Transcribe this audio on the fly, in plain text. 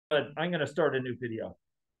I'm going to start a new video.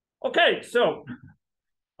 Okay, so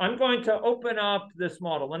I'm going to open up this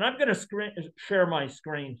model, and I'm going to share my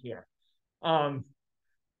screen here.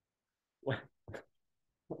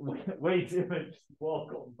 Wade's image is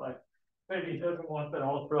welcome, but maybe he doesn't want that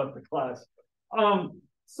all throughout the class.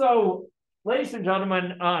 So, ladies and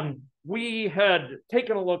gentlemen, we had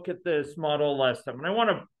taken a look at this model last time, and I want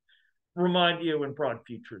to remind you in broad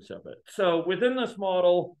features of it. So within this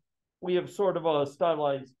model, we have sort of a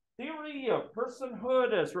stylized theory of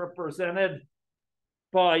personhood as represented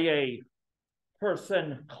by a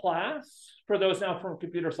person class. For those now from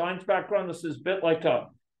computer science background, this is a bit like a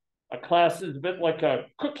class is a bit like a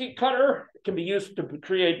cookie cutter. It can be used to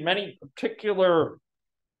create many particular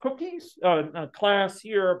cookies. A class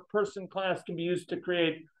here, a person class can be used to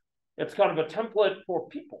create, it's kind of a template for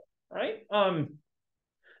people, right?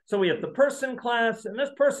 So we have the person class, and this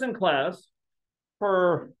person class,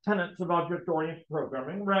 for tenets of object-oriented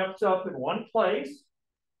programming, wraps up in one place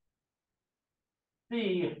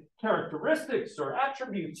the characteristics or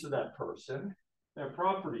attributes of that person, their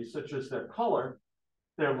properties such as their color,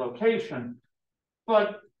 their location,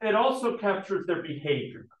 but it also captures their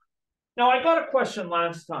behavior. Now, I got a question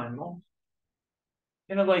last time,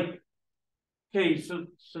 okay, so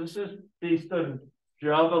this is based on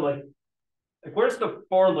Java, like where's the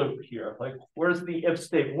for loop here? Like, where's the if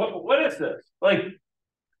statement? What is this? Like,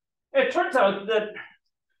 it turns out that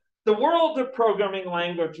the world of programming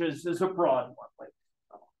languages is a broad one. Like,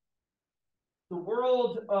 the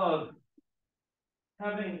world of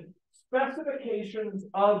having specifications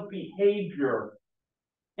of behavior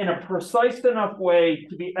in a precise enough way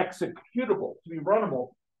to be executable, to be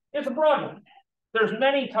runnable, is a broad one. There's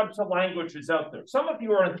many types of languages out there. Some of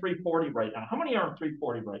you are in 340 right now. How many are in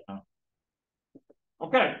 340 right now?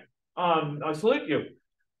 Okay, I salute you.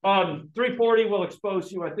 340 will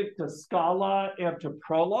expose you, I think, to Scala and to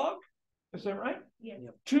Prolog. Is that right? Yeah.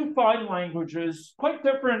 Two fine languages, quite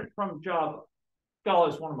different from Java. Scala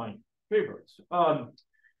is one of my favorites.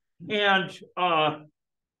 And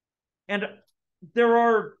there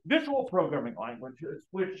are visual programming languages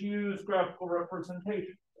which use graphical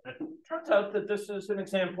representation. It turns out that this is an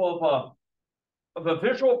example of a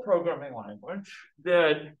visual programming language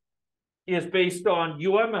that is based on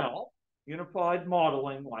UML, Unified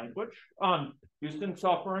Modeling Language, used in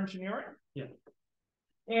software engineering. Yeah.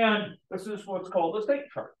 And this is what's called a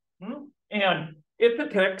state chart. And it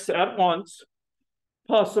depicts at once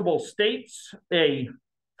possible states a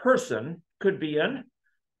person could be in,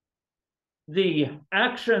 the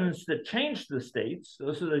actions that change the states,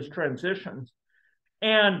 those are these transitions,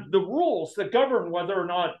 and the rules that govern whether or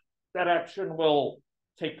not that action will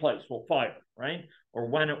take place, will fire, right? Or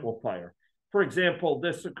when it will fire. For example,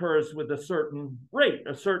 this occurs with a certain rate,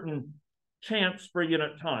 a certain chance per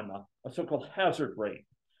unit time, a so-called hazard rate.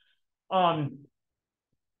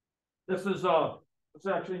 This is it's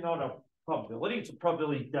actually not a probability, it's a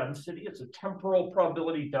probability density. It's a temporal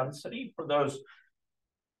probability density for those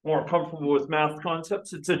more comfortable with math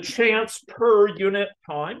concepts. It's a chance per unit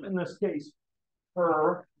time, in this case,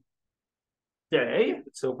 per day.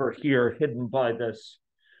 It's over here hidden by this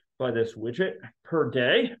widget, per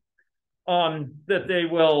day. That they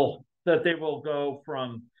will go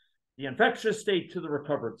from the infectious state to the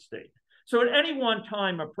recovered state. So at any one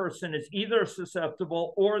time, a person is either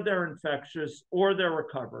susceptible or they're infectious or they're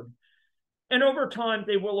recovered. And over time,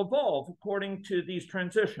 they will evolve according to these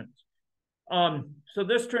transitions. So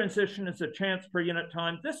this transition is a chance per unit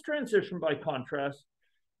time. This transition, by contrast,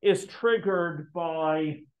 is triggered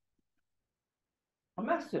by a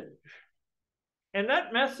message. And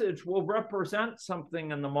that message will represent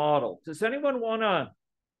something in the model. Does anyone want to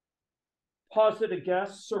posit a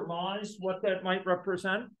guess, surmise what that might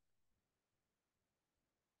represent?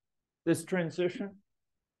 This transition?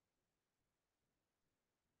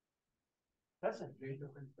 That's a transmission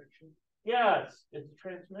of infection. Yes, it's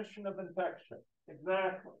transmission of infection.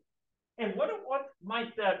 Exactly. And what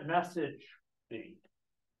might that message be?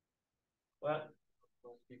 What?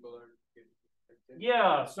 Most people are getting infected.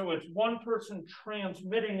 Yeah, so it's one person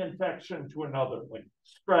transmitting infection to another, like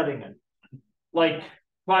spreading it. Like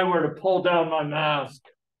if I were to pull down my mask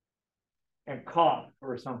and cough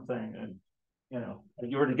or something, and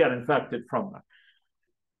you were to get infected from that.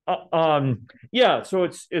 Yeah, so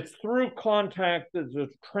it's through contact. There's a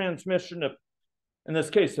transmission of, in this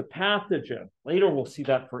case, a pathogen. Later we'll see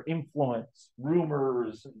that for influence,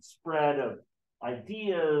 rumors, and spread of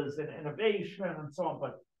ideas and innovation and so on.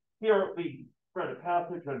 But here we spread a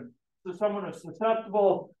pathogen. So someone is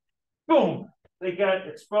susceptible, boom, they get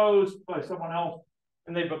exposed by someone else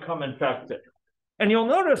and they become infected. And you'll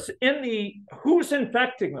notice in the who's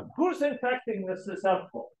infecting them, who's infecting the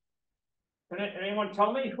susceptible. Anyone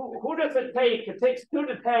tell me who does it take? It takes two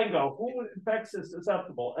to tango. Who infects is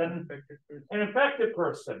susceptible? An infected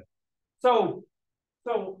person. So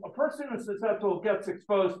a person who's susceptible gets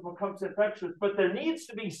exposed and becomes infectious, but there needs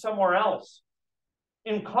to be somewhere else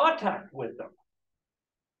in contact with them.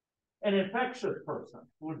 An infectious person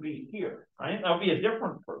would be here, right? That would be a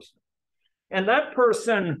different person. And that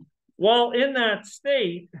person, while in that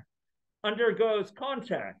state, undergoes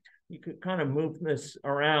contact. You could kind of move this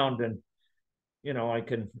around and, you know, I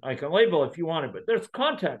can label if you want it, but there's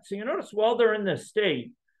contact. So you notice while they're in this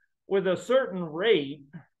state with a certain rate,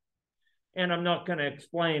 and I'm not going to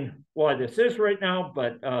explain why this is right now,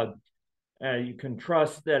 but you can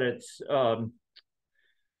trust that it's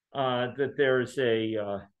that there's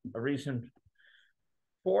a reason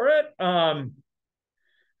for it.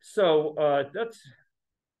 So that's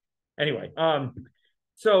anyway.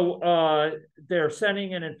 So they're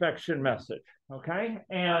sending an infection message, okay,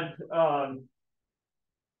 and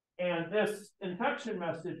this infection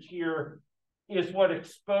message here is what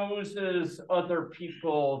exposes other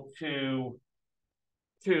people to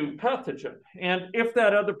pathogen. And if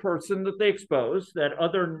that other person that they expose, that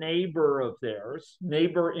other neighbor of theirs,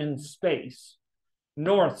 neighbor in space,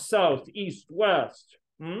 north, south, east, west,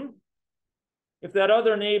 if that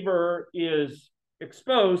other neighbor is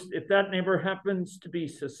exposed, if that neighbor happens to be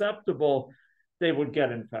susceptible, they would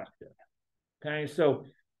get infected. Okay, so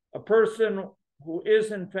a person who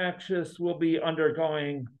is infectious will be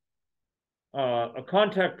undergoing a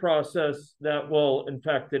contact process that will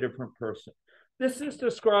infect a different person. This is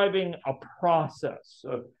describing a process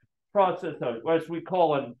of, as we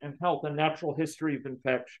call it in health, a natural history of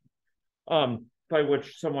infection, by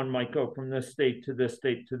which someone might go from this state to this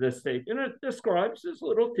state to this state. And it describes this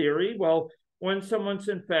little theory. Well, when someone's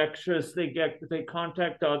infectious, they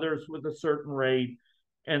contact others with a certain rate,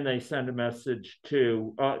 and they send a message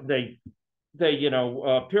to they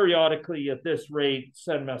periodically at this rate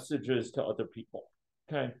send messages to other people,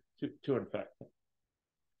 okay, to infect them.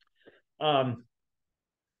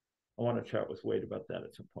 I want to chat with Wade about that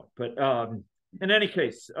at some point, but in any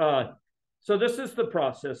case, so this is the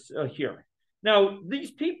process here. Now,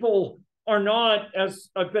 these people are not, as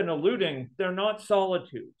I've been alluding, they're not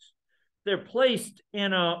solitudes. They're placed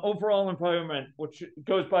in an overall environment which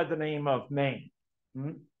goes by the name of Maine.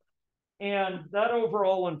 And that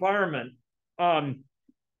overall environment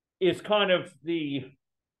is kind of the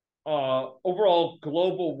overall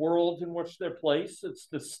global world in which they're placed. It's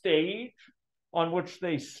the stage on which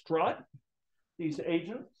they strut, these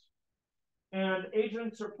agents. And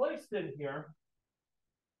agents are placed in here,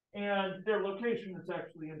 and their location is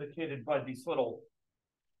actually indicated by these little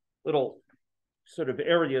sort of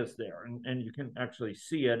areas there, and you can actually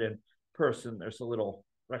see it in person. There's a little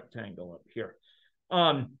rectangle up here.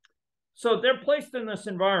 So they're placed in this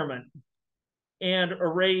environment and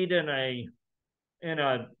arrayed in an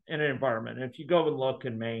environment. And if you go and look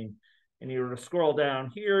in Maine and you were to scroll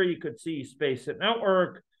down here, you could see space and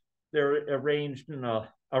network. They're arranged in a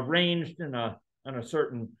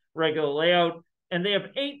certain regular layout, and they have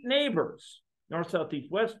 8 neighbors: north, south,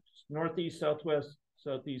 east, west, northeast, southwest,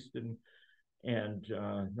 southeast, and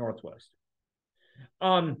northwest.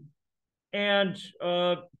 And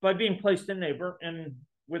by being placed in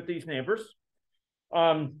with these neighbors,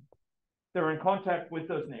 they're in contact with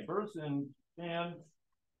those neighbors, and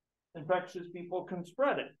infectious people can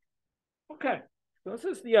spread it. Okay, so this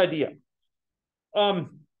is the idea.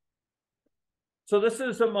 So this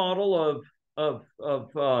is a model of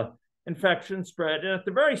infection spread, and at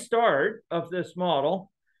the very start of this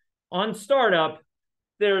model, on startup,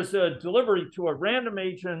 there's a delivery to a random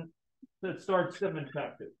agent that starts them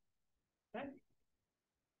infected. Okay,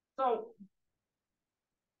 so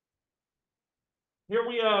here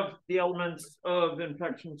we have the elements of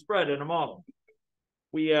infection spread in a model.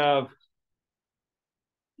 We have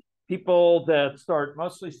people that start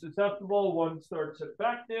mostly susceptible, one starts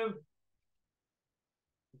effective,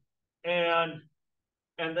 and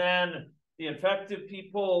then the infected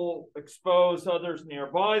people expose others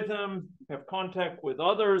nearby them, have contact with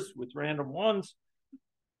others, with random ones.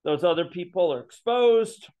 Those other people are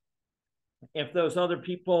exposed. If those other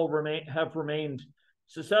people have remained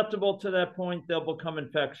susceptible to that point, they'll become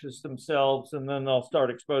infectious themselves, and then they'll start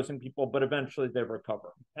exposing people, but eventually they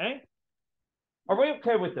recover. Okay? Are we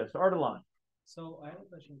okay with this? Ardalan? So I have a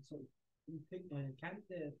question. So can't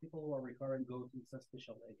the people who are recurrent go to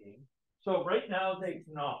suspicion again? So right now they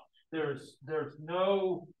cannot. There's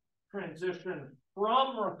no transition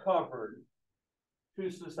from recovered to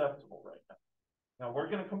susceptible right now. Now we're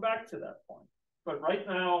going to come back to that point. But right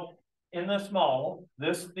now, in this model,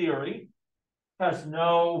 this theory has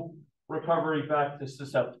no recovery back to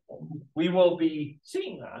susceptible. We will be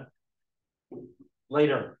seeing that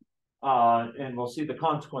later, and we'll see the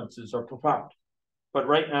consequences are profound. But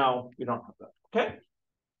right now, we don't have that. Okay?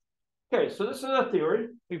 Okay, so this is a theory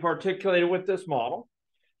we've articulated with this model.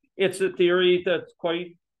 It's a theory that's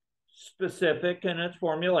quite specific in its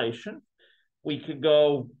formulation. We can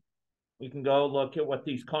go look at what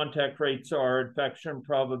these contact rates are, infection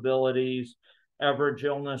probabilities, average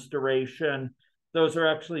illness duration. Those are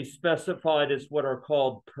actually specified as what are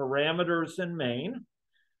called parameters in Maine.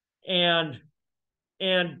 And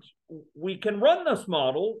we can run this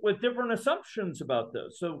model with different assumptions about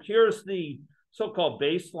this. So here's the so-called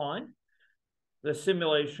baseline. The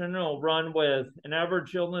simulation will run with an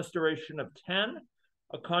average illness duration of 10,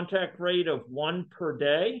 a contact rate of 1 per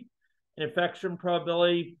day, an infection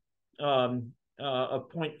probability of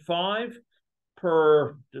 0.5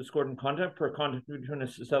 per discordant contact, per contact between a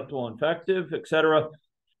susceptible and infective, et cetera,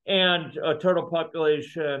 and a total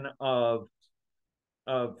population of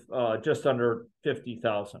just under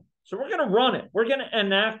 50,000. So we're going to run it. We're going to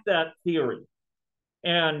enact that theory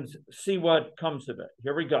and see what comes of it.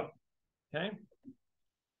 Here we go. Okay.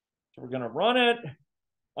 So we're going to run it.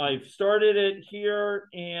 I've started it here,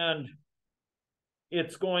 and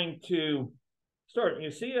it's going to start. You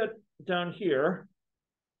see it down here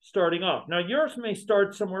starting off. Now, yours may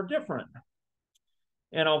start somewhere different,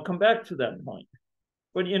 and I'll come back to that point.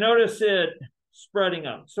 But you notice it spreading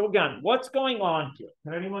out. So again, what's going on here?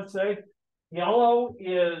 Can anyone say? Yellow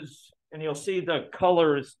is, and you'll see the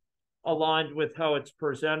colors aligned with how it's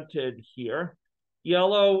presented here.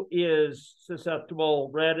 Yellow is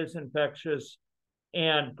susceptible, red is infectious,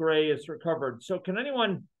 and gray is recovered. So can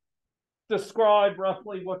anyone describe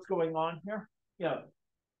roughly what's going on here? Yeah.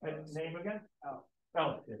 Name again? Oh.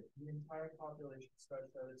 The entire population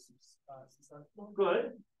starts out as susceptible.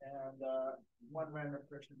 Good. And one random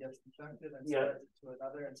person gets infected and spreads it to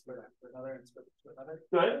another and spreads it to another and spreads it to another.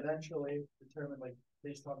 Good. Eventually, determined like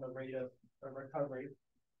based on the rate of recovery,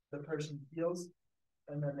 the person heals,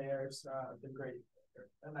 and then there's the grade,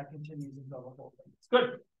 and that continues until the whole thing.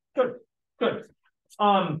 Good. Good. Good.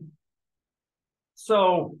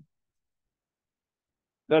 So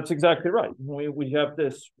that's exactly right. We have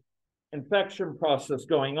this infection process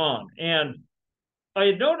going on. And I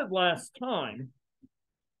had noted last time,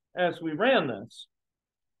 as we ran this,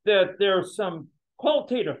 that there are some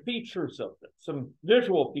qualitative features of this, some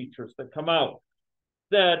visual features that come out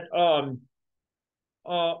that are,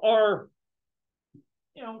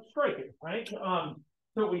 striking, right? So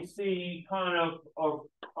we see kind of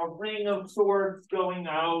a ring of swords going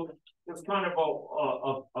out. There's kind of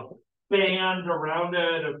a band around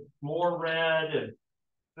it of more red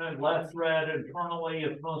and less red internally.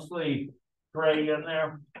 It's mostly gray in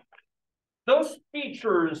there. Those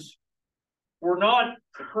features were not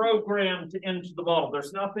programmed into the model.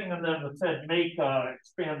 There's nothing in them that said make an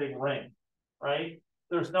expanding ring, right?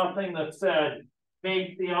 There's nothing that said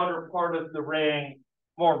make the outer part of the ring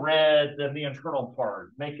more red than the internal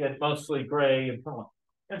part, make it mostly gray internally.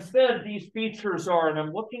 Instead, these features are, and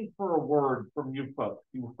I'm looking for a word from you folks.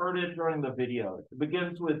 You heard it during the video. It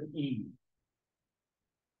begins with E.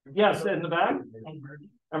 Yes, in the back?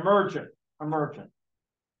 Emergent.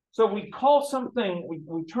 So we call something,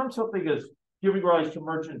 we term something as giving rise to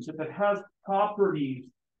emergence if it has properties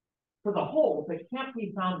for the whole that can't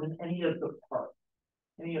be found in any of the parts,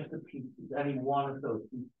 any of the pieces, any one of those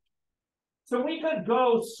pieces. So we could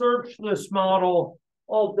go search this model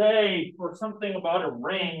all day for something about a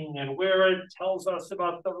ring and where it tells us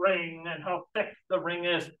about the ring and how thick the ring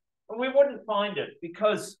is. And we wouldn't find it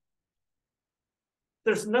because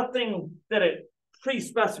there's nothing that it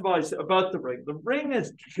pre-specifies about the ring. The ring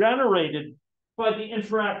is generated by the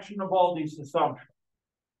interaction of all these assumptions.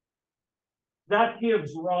 That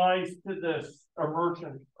gives rise to this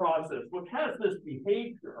emergent process, which has this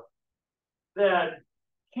behavior that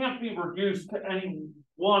can't be reduced to any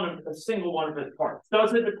a single one of its parts.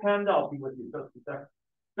 Does it depend? I'll be with you just a second.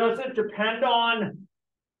 Does it depend on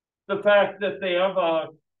the fact that they have a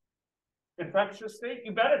infectious state?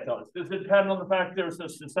 You bet it does. Does it depend on the fact there's a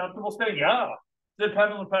susceptible state? Yeah. Does it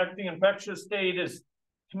depend on the fact the infectious state is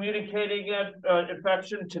communicating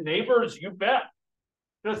infection to neighbors? You bet.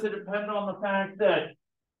 Does it depend on the fact that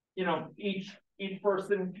each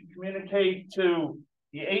person can communicate to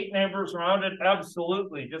the 8 neighbors around it?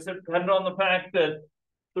 Absolutely. Does it depend on the fact that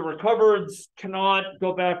the recovereds cannot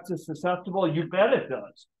go back to susceptible? You bet it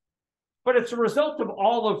does. But it's a result of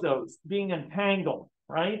all of those being entangled,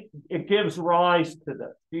 right? It gives rise to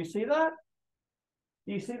this. Do you see that?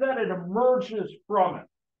 Do you see that? It emerges from it.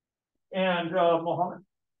 And Mohammed?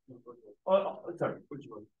 Sorry. Which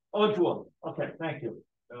one? Ojwal. Okay, thank you.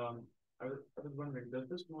 I was wondering, does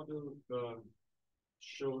this model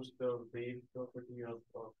shows the wave property of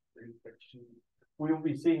infection? We will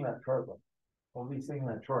be seeing that shortly. We'll be seeing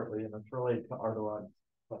that shortly, and it's related to Ardois.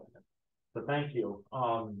 So thank you.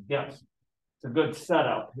 Yes, it's a good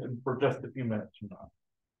setup for just a few minutes from now,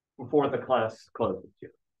 before the class closes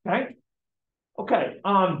here. Okay. Okay.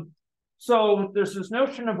 So there's this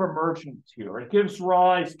notion of emergence here. It gives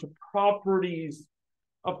rise to properties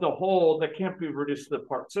of the whole that can't be reduced to the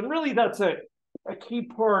parts. And really that's a key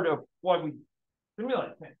part of why we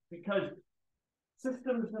simulate things, because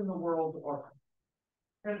systems in the world are,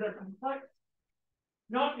 and they're complex,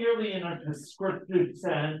 not merely in a descriptive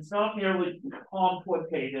sense, not merely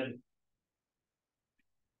complicated.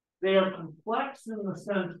 They are complex in the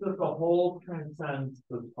sense that the whole transcends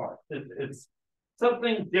the parts. It's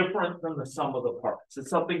something different than the sum of the parts.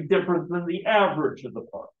 It's something different than the average of the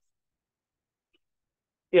parts.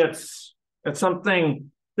 It's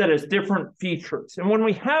something that has different features. And when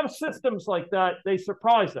we have systems like that, they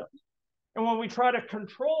surprise us. And when we try to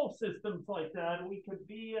control systems like that, we could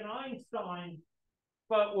be an Einstein,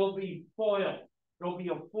 but we'll be foiled. It'll be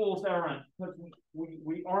a fool's errand, because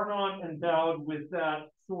we are not endowed with that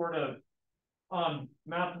sort of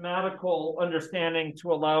mathematical understanding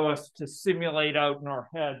to allow us to simulate out in our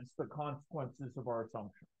heads the consequences of our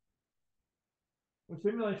assumptions. With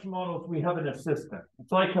simulation models, we have an assistant.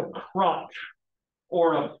 It's like a crutch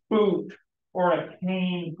or a boot or a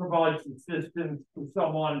cane provides assistance to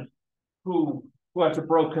someone who has a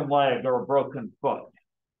broken leg or a broken foot.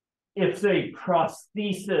 It's a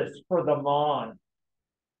prosthesis for the mind.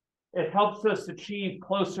 It helps us achieve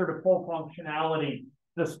closer to full functionality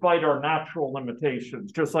despite our natural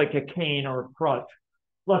limitations, just like a cane or a crutch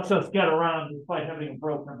lets us get around despite having a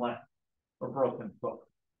broken leg or broken foot.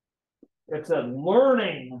 It's a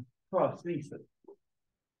learning prosthesis.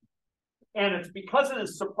 And it's because of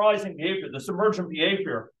this surprising behavior, this emergent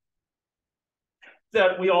behavior,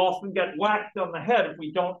 that we often get whacked on the head if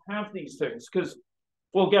we don't have these things, because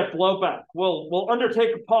we'll get blowback. We'll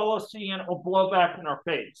undertake a policy and it will blow back in our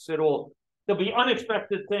face. There'll be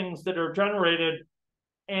unexpected things that are generated,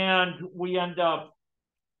 and we end up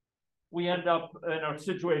in a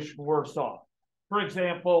situation worse off. For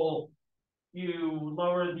example, you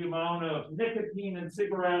lower the amount of nicotine in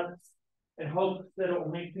cigarettes in hopes that it will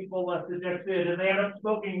make people less addicted, and they end up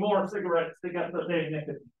smoking more cigarettes to get the same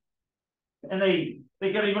nicotine. And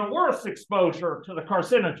they get even worse exposure to the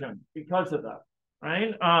carcinogen because of that,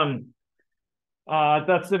 right?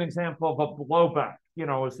 That's an example of a blowback. You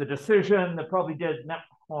know, it's a decision that probably did net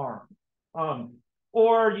harm.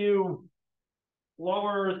 Or you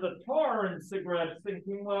lower the tar in cigarettes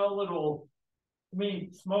thinking, well,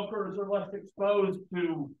 smokers are less exposed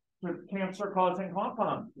to cancer-causing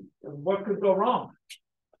compounds. What could go wrong?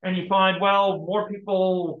 And you find, well, more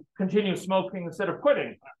people continue smoking instead of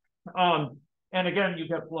quitting. And again, you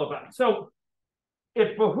get blowback. So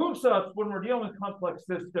it behooves us, when we're dealing with complex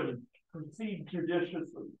systems, proceed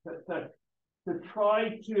judiciously, to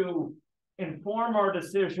try to inform our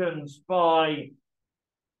decisions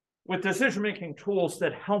with decision-making tools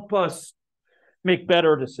that help us make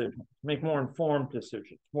better decisions, make more informed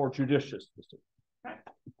decisions, more judicious decisions. Okay.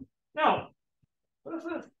 Now, this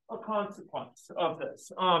is a consequence of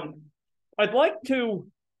this. I'd like to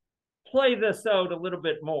play this out a little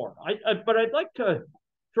bit more, but I'd like to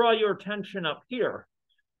draw your attention up here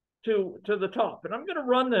to the top. And I'm going to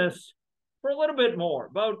run this for a little bit more,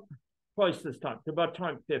 about twice this time, to about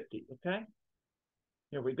time 50, okay?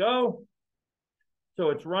 Here we go. So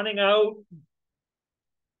it's running out.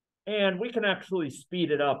 And we can actually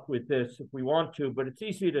speed it up with this if we want to, but it's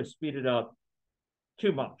easy to speed it up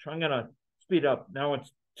too much. I'm going to speed up. Now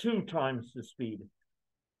it's 2 times the speed.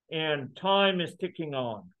 And time is ticking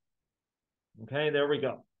on. Okay, there we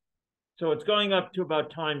go. So it's going up to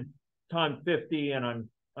about time 50, and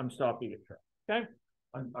I'm stopping it here. Okay,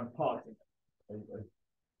 I'm pausing it.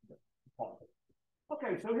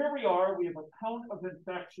 Okay, so here we are. We have a count of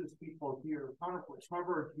infectious people here, a count of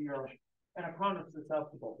recovered here, and a count of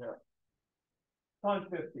susceptible here. Time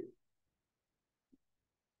 50.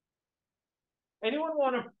 Anyone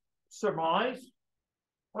want to surmise?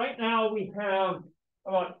 Right now we have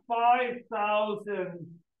about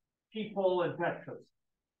 5,000 people infectious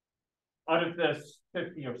out of this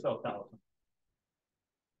 50 or so thousand.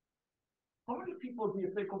 How many people do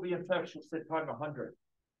you think will be infectious at time 100?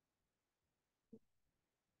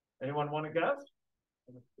 Anyone want to guess?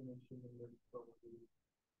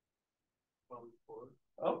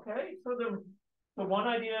 Okay, so the one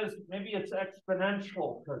idea is maybe it's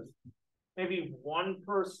exponential, because maybe one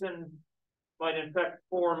person might infect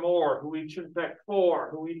 4 more, who each infect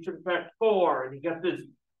 4, who each infect 4, and you get this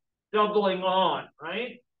doubling on,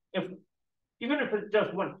 right? Even if it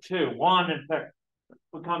just went two, one infects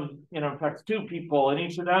infects two people, and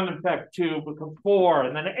each of them infect two, become 4,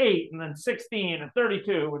 and then 8, and then 16, and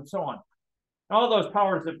 32, and so on. All those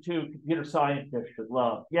powers of 2 computer scientists should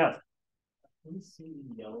love. Yes. Can you see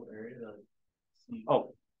the yellow area?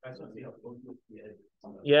 Oh. I just want to see how close the edge is.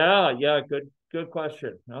 Yeah, good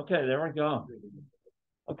question. Okay, there we go.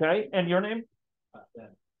 Okay, and your name?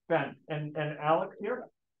 Ben. And Alex here?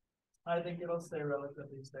 I think it'll stay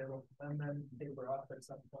relatively stable and then taper off at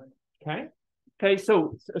some point. Okay,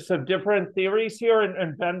 so some different theories here,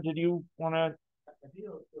 and Ben, did you want to? I think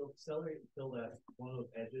it'll accelerate until that one of those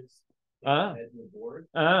edges, edge of the board,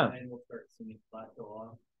 and then we'll start seeing it plateau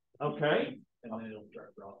off. Okay. And then it'll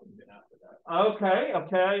start dropping after that. Okay.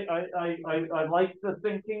 I like the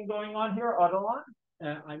thinking going on here, Adelan.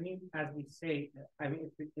 I mean, as we say,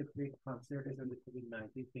 if we consider this in the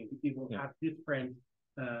COVID-19 thing, we will have different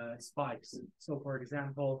spikes. So, for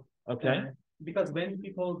example, because when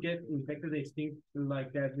people get infected, they think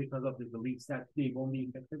like that because of the beliefs that they won't be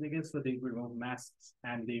infected again, so they remove masks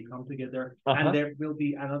and they come together, and there will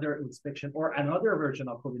be another inspection or another version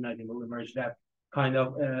of COVID-19 will emerge that kind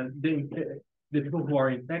of the people who are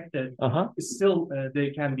infected still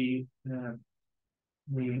they can be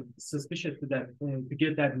suspicious to that to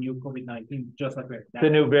get that new COVID-19 just like that. The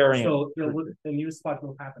new variant. So the new spike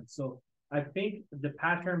will happen. So I think the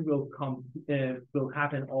pattern will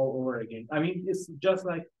happen all over again. I mean, it's just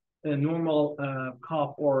like a normal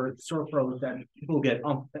cough or sore throat that people get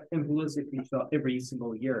impulsively every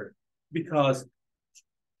single year, because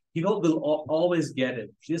people will always get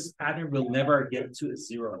it. This pattern will never get to a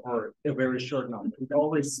 0 or a very short number. It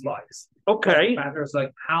always spikes. Okay. It matters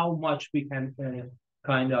like how much we can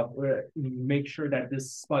kind of make sure that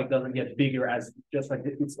this spike doesn't get bigger as just like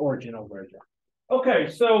its original version. Okay,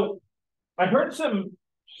 so I heard some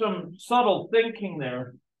subtle thinking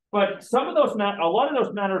there, but some of those a lot of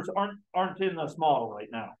those matters aren't in this model right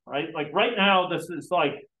now, right? Like right now, this is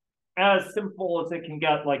like as simple as it can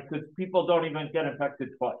get, like, because people don't even get infected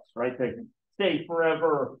twice, right? They can stay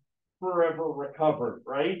forever recovered,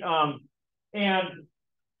 right? And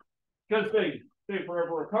because they stay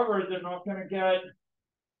forever recovered, they're not going to get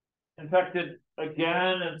infected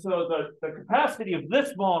again. And so the capacity of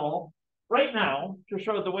this model right now to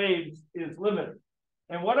show the waves is limited.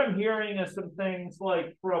 And what I'm hearing is some things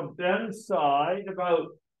like from Ben's side about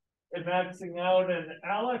it maxing out and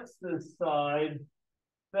Alex's side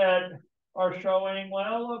that are showing,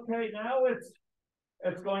 well, okay, now it's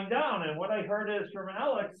going down. And what I heard is from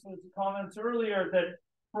Alex's comments earlier that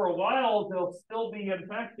for a while there'll still be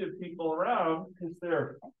infected people around because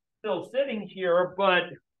they're still sitting here, but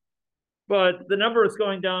the number is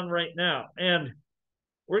going down right now. And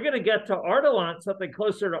we're going to get to Ardalan, something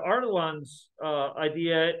closer to Ardalan's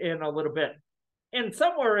idea in a little bit. And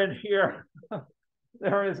somewhere in here,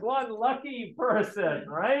 there is one lucky person,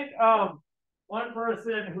 right? One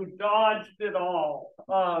person who dodged it all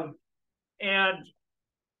and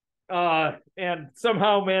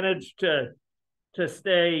somehow managed to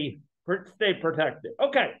stay protected.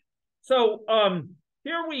 Okay, so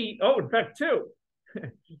here in fact, 2.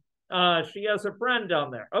 She has a friend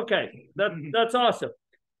down there. Okay, that's awesome.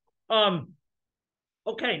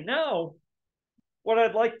 Okay, now what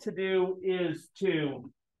I'd like to do is to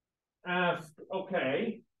ask,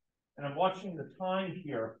 okay, and I'm watching the time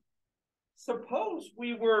here. Suppose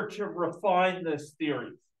we were to refine this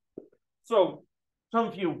theory. So some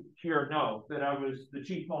of you here know that I was the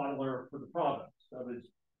chief modeler for the province. I was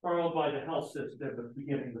borrowed by the health system at the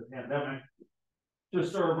beginning of the pandemic to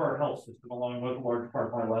serve our health system, along with a large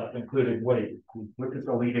part of my life, including WAVE, which is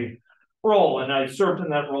a leading role. And I served in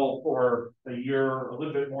that role for a year, a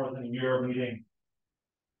little bit more than a year, meeting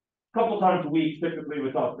a couple times a week, typically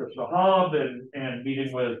with Dr. Shahab and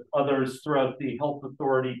meeting with others throughout the health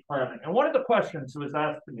authority planning. And one of the questions that was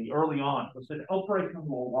asked to me early on was an outbreak in the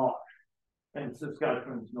Wash in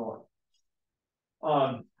Saskatchewan's north.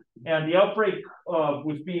 And the outbreak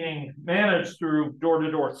was being managed through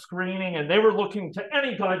door-to-door screening, and they were looking to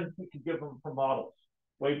any guidance we could give them for models.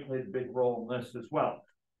 WAVE played a big role in this as well.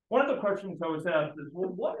 One of the questions I was asked is,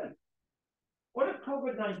 well, what if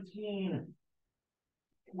COVID-19,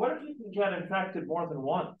 what if you can get infected more than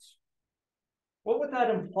once? What would that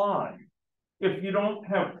imply if you don't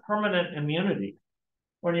have permanent immunity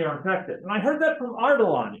when you're infected? And I heard that from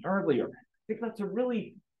Ardalan earlier. I think that's a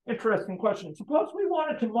really interesting question. Suppose we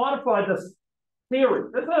wanted to modify this theory.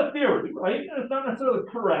 It's a theory, right? It's not necessarily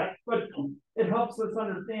correct, but it helps us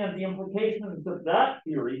understand the implications of that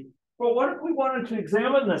theory. But what if we wanted to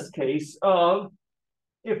examine this case of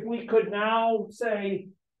if we could now say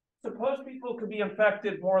suppose people could be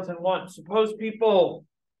infected more than once. Suppose people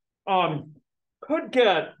could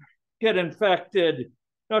get infected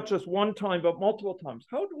not just one time but multiple times.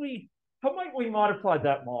 How might we modify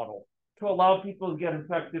that model to allow people to get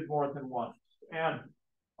infected more than once? And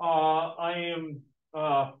I am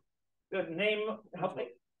name help me.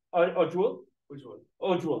 Ojwul?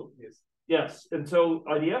 Ojwul. Yes. Yes. And so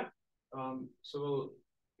idea? So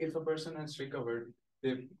if a person has recovered,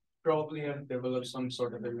 they probably have developed some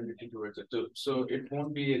sort of immunity towards it too. So it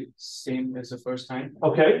won't be same as the first time.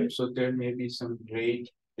 Okay. So there may be some rate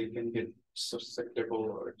they can get susceptible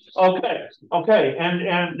or Okay.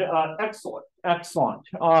 And excellent.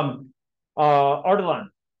 Ardalan.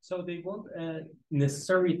 So they won't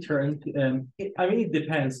necessarily turn to, I mean, it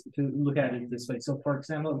depends to look at it this way. So for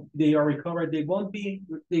example, they are recovered, they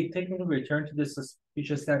technically return to the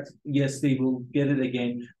suspicious that, yes, they will get it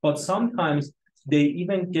again. But sometimes they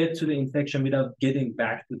even get to the infection without getting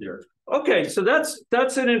back to their. Okay, so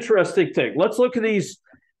that's an interesting thing. Let's look at these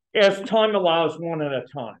as time allows one at a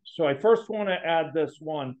time. So I first want to add this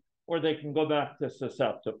one where they can go back to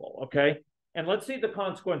susceptible, okay? And let's see the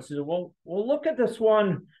consequences. We'll look at this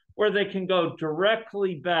one where they can go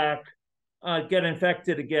directly back, get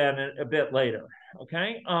infected again a bit later,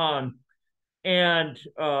 okay? And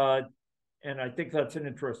I think that's an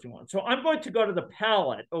interesting one. So I'm going to go to the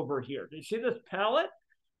palette over here. Do you see this palette?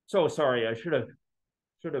 So sorry, I should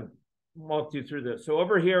have walked you through this. So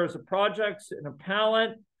over here is a projects in a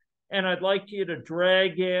palette, and I'd like you to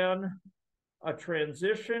drag in a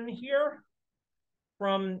transition here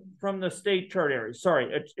from the state chart area.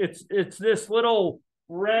 Sorry, it's this little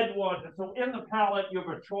red one. So in the palette, you have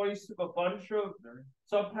a choice of a bunch of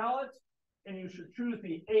subpalettes, and you should choose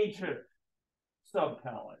the agent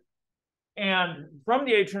subpalette. And from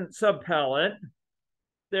the agent subpalette,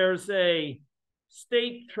 there's a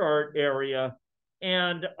state chart area,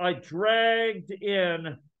 and I dragged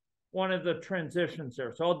in one of the transitions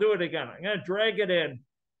there. So I'll do it again. I'm going to drag it in,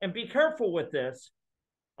 and be careful with this.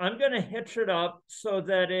 I'm going to hitch it up so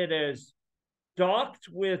that it is docked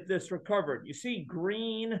with this recovered. You see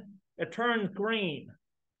green, it turns green.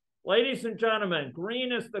 Ladies and gentlemen,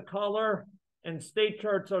 green is the color and state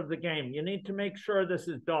charts are the game. You need to make sure this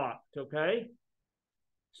is docked, okay?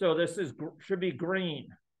 So this should be green.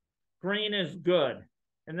 Green is good.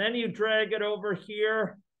 And then you drag it over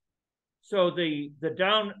here. So the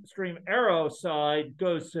downstream arrow side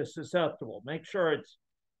goes to susceptible. Make sure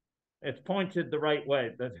it's pointed the right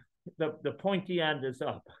way. The pointy end is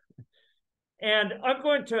up. And I'm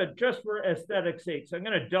going to, just for aesthetic sakes, I'm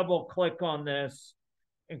going to double click on this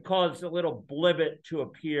and cause a little blibbit to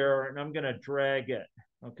appear, and I'm going to drag it,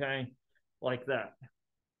 okay, like that.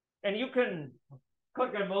 And you can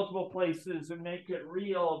click on multiple places and make it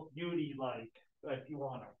real beauty-like if you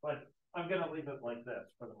want to, but I'm going to leave it like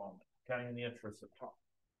this for the moment, okay, in the interest of time.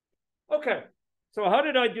 Okay, so how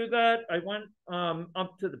did I do that? I went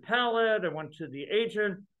up to the palette, I went to the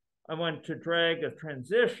agent, I went to drag a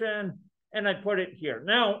transition, and I put it here.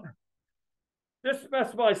 Now, this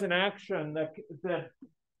specifies an action that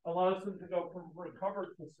allows them to go from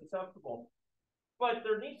recovered to susceptible. But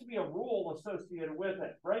there needs to be a rule associated with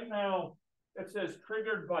it. Right now, it says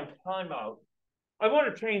triggered by timeout. I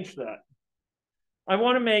want to change that. I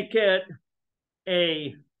want to make it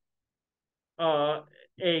a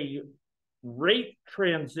rate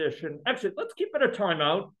transition. Actually, let's keep it a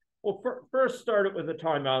timeout. We'll first start it with a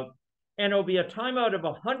timeout, and it'll be a timeout of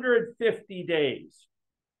 150 days.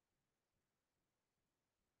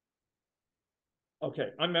 Okay,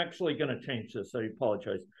 I'm actually going to change this. I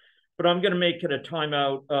apologize, but I'm going to make it a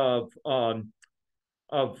timeout of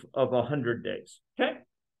 100 days. Okay,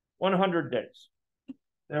 100 days.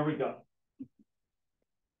 There we go.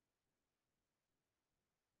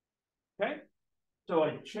 Okay, so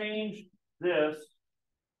I changed this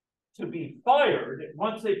to be fired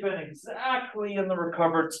once they've been exactly in the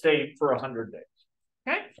recovered state for 100 days.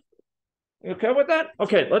 Okay, you okay with that?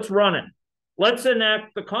 Okay, let's run it. Let's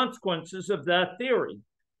enact the consequences of that theory.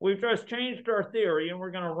 We've just changed our theory, and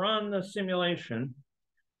we're going to run the simulation,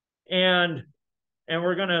 and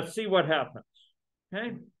we're going to see what happens.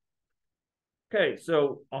 Okay. Okay,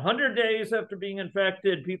 so 100 days after being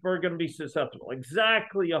infected, people are going to be susceptible.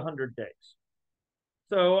 Exactly 100 days.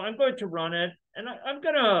 So I'm going to run it, and I'm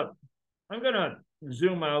gonna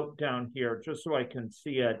zoom out down here just so I can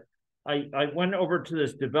see it. I went over to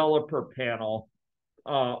this developer panel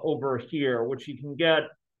over here, which you can get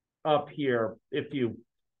up here if you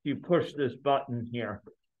push this button here,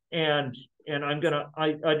 and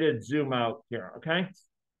I did zoom out here. Okay,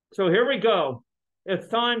 so here we go. It's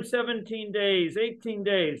time 17 days, 18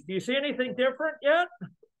 days. Do you see anything different yet?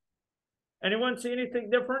 Anyone see anything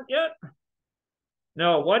different yet?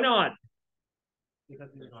 No, why not? Because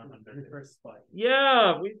it's not the first spike.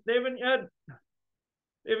 Yeah, they haven't yet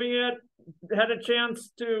had a chance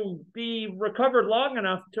to be recovered long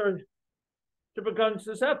enough to become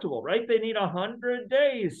susceptible, right? They need 100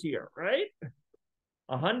 days here, right?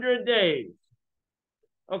 100 days.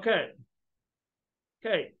 Okay.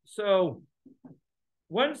 Okay, so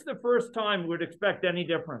when's the first time we'd expect any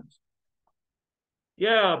difference?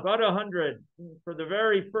 Yeah, about 100 for the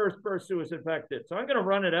very first person who was infected. So I'm going to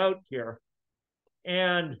run it out here.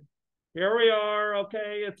 And here we are.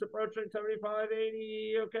 Okay, it's approaching 75,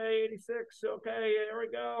 80. Okay, 86. Okay, here we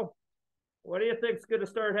go. What do you think's going to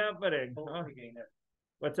start happening? Huh?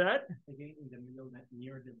 What's that? Again, in the middle,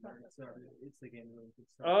 near the start, it's again.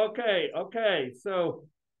 Okay, okay. So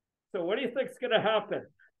what do you think's going to happen?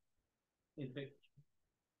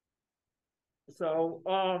 So,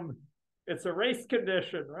 it's a race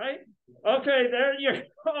condition, right? Okay, there you go.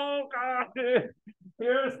 Oh, God.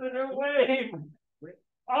 Here's the new wave.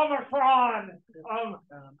 Omicron.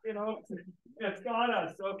 It's got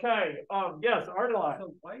us. Okay. Yes, Ardalai.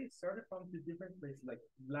 So why it started from two different places? Like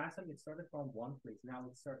last time it started from one place, now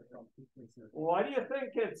it started from two places. Why do you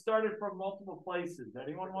think it started from multiple places?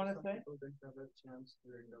 Anyone want to say?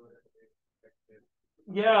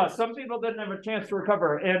 Yeah, some people didn't have a chance to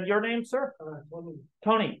recover. And your name, sir? Tony.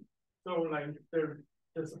 Tony. So like the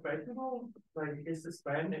susceptible, like is the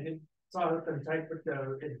span and it sort of contact with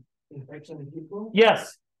the infection in people.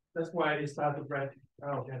 Yes. That's why they start to spread.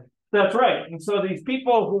 Oh, okay. That's right. And so these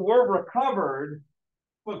people who were recovered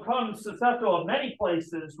become susceptible in many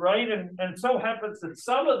places, right? And so happens that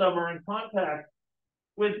some of them are in contact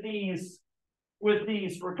with these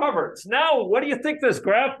recovereds. Now, what do you think this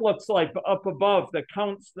graph looks like up above that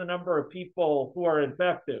counts the number of people who are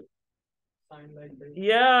infected?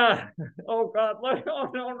 Yeah. Oh God. Oh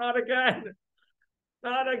no, not again.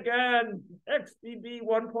 Not again. XBB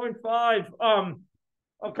 1.5.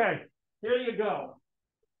 Okay. Here you go.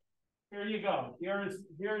 Here you go. Here's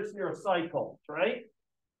your cycles, right?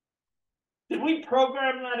 Did we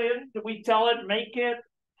program that in? Did we tell it make it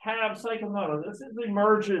have cycle? No, this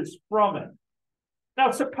emerges from it.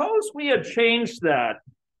 Now, suppose we had changed that.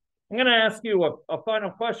 I'm going to ask you a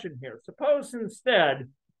final question here. Suppose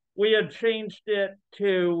instead we had changed it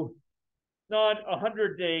to not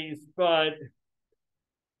 100 days, but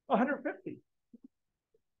 150.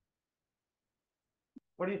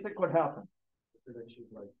 What do you think would happen? Because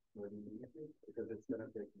it's going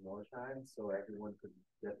to take more time, so everyone could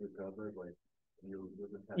get recovered. Like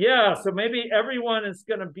yeah, so maybe everyone is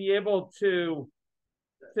going to be able to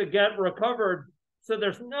get recovered. So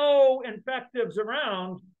there's no infectives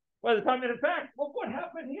around by the time. In fact, look what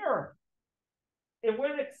happened here. It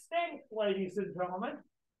went extinct, ladies and gentlemen.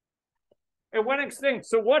 It went extinct.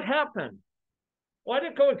 So what happened? Why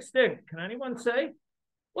did it go extinct? Can anyone say?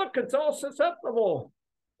 Look, it's all susceptible.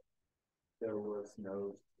 There was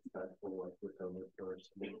no successful recovery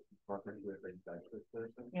first partner with a infected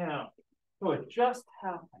person. Yeah. So it just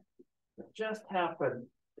happened. It just happened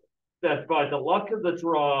that by the luck of the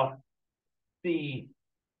draw, the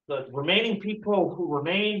remaining people who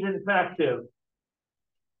remained infective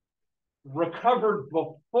recovered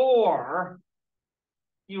before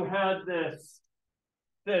you had their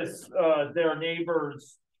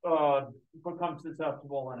neighbors become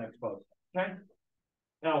susceptible and exposed. Okay.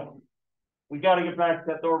 Now we got to get back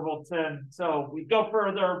to that Orville 10. So we go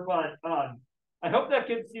further, but I hope that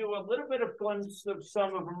gives you a little bit of glimpse of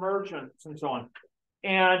some of emergence and so on.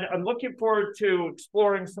 And I'm looking forward to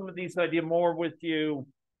exploring some of these ideas more with you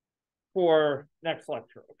for next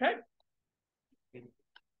lecture. Okay.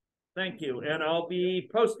 Thank you. And I'll be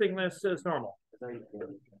posting this as normal.